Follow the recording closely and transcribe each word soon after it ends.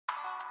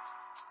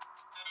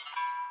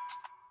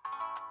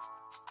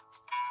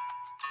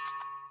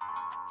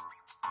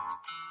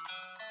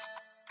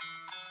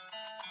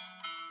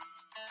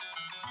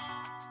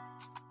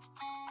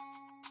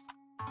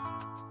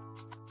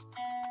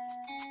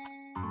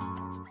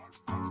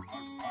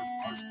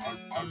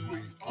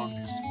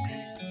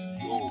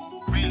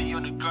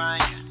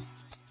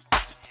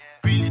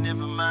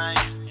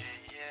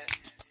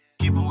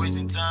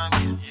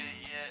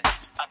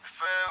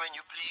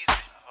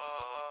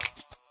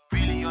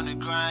on the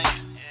grind,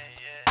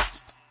 yeah.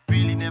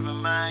 Really never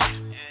mind,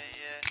 yeah.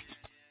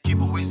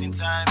 Keep on wasting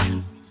time,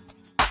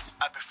 yeah.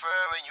 I prefer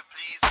when you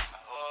please me.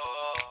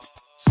 Oh.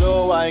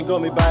 Slow wine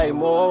got me buying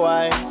more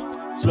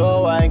wine.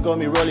 Slow wine got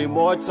me rolling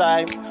more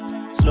time.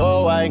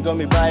 Slow wine got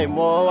me buying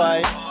more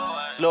wine.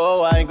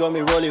 Slow wine got me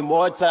rolling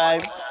more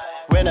time.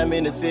 When I'm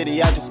in the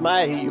city, I just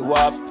might hit you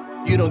up.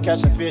 You don't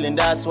catch a feeling,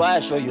 that's why I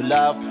show you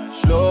love.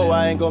 Slow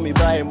wine got me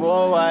buying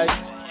more wine.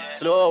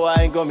 Slow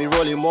wine got me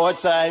rolling more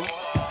time.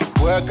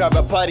 Work up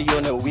a party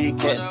on the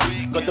weekend.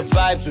 Got the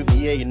vibes with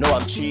me, yeah, you know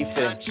I'm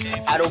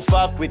chiefin'. I don't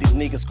fuck with these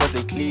niggas cause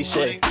they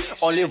cliche.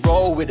 Only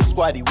roll with the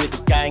squaddy with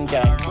the gang.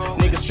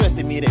 Niggas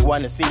stressing me, they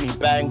wanna see me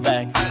bang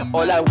bang.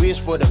 All I wish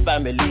for the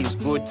family is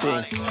good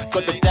things.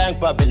 Got the dank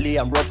bubbly,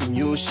 I'm rocking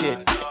new shit.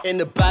 In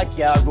the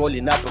backyard,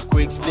 rolling up a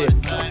quick split.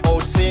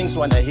 Old Tings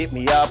wanna hit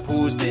me up,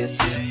 who's this?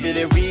 See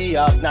they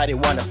re-up, now they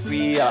wanna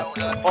free up.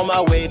 On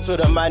my way to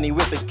the money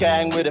with the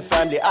gang, with the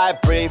family. I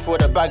pray for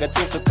the bag of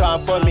things to come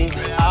for me.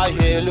 Out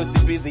here,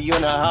 Lucy busy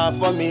on a hand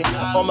for me.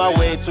 On my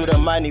way to the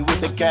money with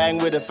the gang,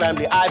 with the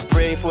family. I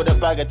pray for the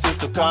bag of things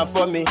to come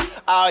for me.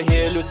 Out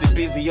here, Lucy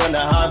busy on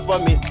a hand for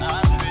me.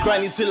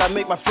 Grinding till I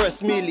make my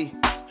first mealie.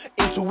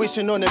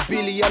 Intuition on a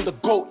billy, I'm the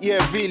GOAT,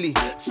 yeah really.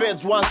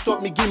 Feds once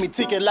taught me, give me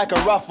ticket like a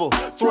raffle.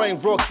 Throwing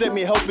rocks at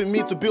me, helping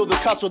me to build the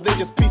castle. They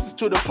just pieces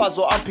to the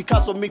puzzle. I'm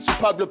Picasso mixed with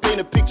Pablo, paint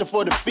a picture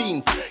for the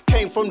fiends.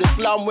 Came from the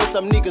slum where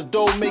some niggas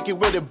don't make it,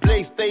 where the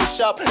blaze stay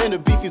sharp and the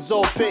beef is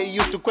all pay.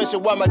 Used to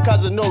question why my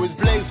cousin know his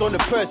blaze on the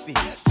Percy.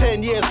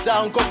 10 years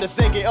down, got the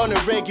Zege on the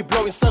reggae,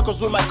 blowing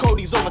circles with my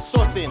Cody's over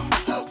saucing.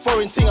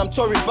 Foreign thing, I'm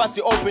touring, bust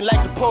it open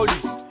like the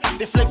police.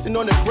 They flexing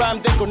on the gram,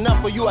 they got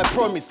nothing for you, I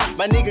promise.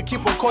 My nigga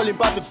keep on calling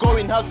about the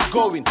going, how's it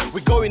going?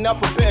 We going up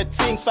a better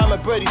things, fam, my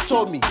birdie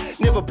told me.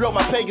 Never block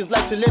my pagans,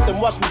 like to let them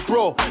watch me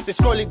grow. They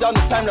scrolling down the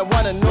time, they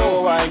wanna know.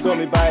 Slow wine got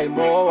me buying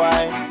more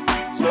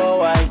wine. Slow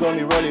wine got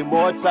me rolling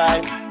more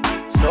time.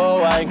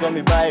 Slow wine got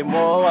me buying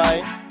more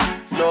wine.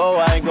 Slow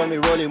wine got me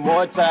rolling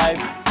more time.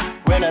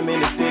 When I'm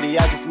in the city,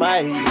 I just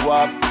might hit you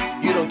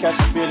up. You don't catch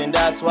a feeling,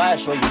 that's why I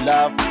show you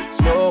love.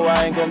 Slow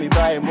wine got me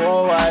buying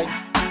more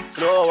wine.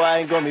 Slow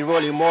wine got me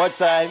rolling more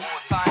time.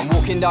 I'm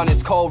walking down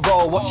this cold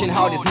road, watching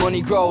how this money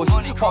grows.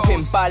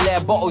 Popping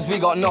ballet bottles, we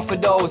got enough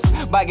of those.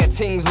 Bag of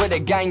Tings with a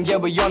gang, yeah,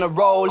 we on a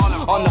roll.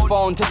 On the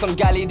phone to some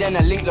galley, then I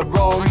link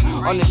Lerome.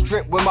 On the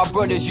strip with my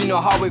brothers, you know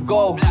how it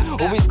go.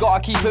 Always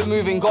gotta keep it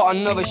moving, got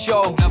another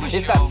show.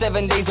 It's that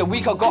 7 days a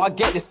week, I gotta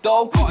get this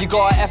dough. You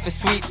gotta F a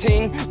sweet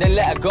ting, then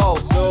let her go.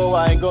 Slow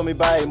wine got me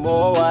buying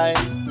more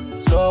wine.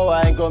 Slow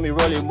wine got me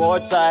rolling more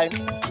time.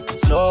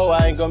 Slow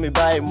wine got me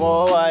buying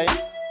more wine.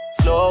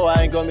 Slow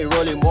wine got me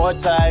rolling more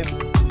time.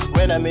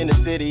 When I'm in the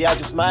city, I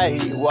just might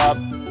hit you up.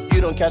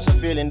 You don't catch a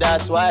feeling,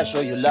 that's why I show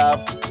you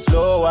love.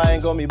 Slow wine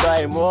got me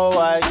buying more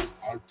wine.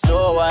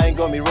 Slow wine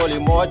got me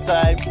rolling more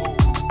time.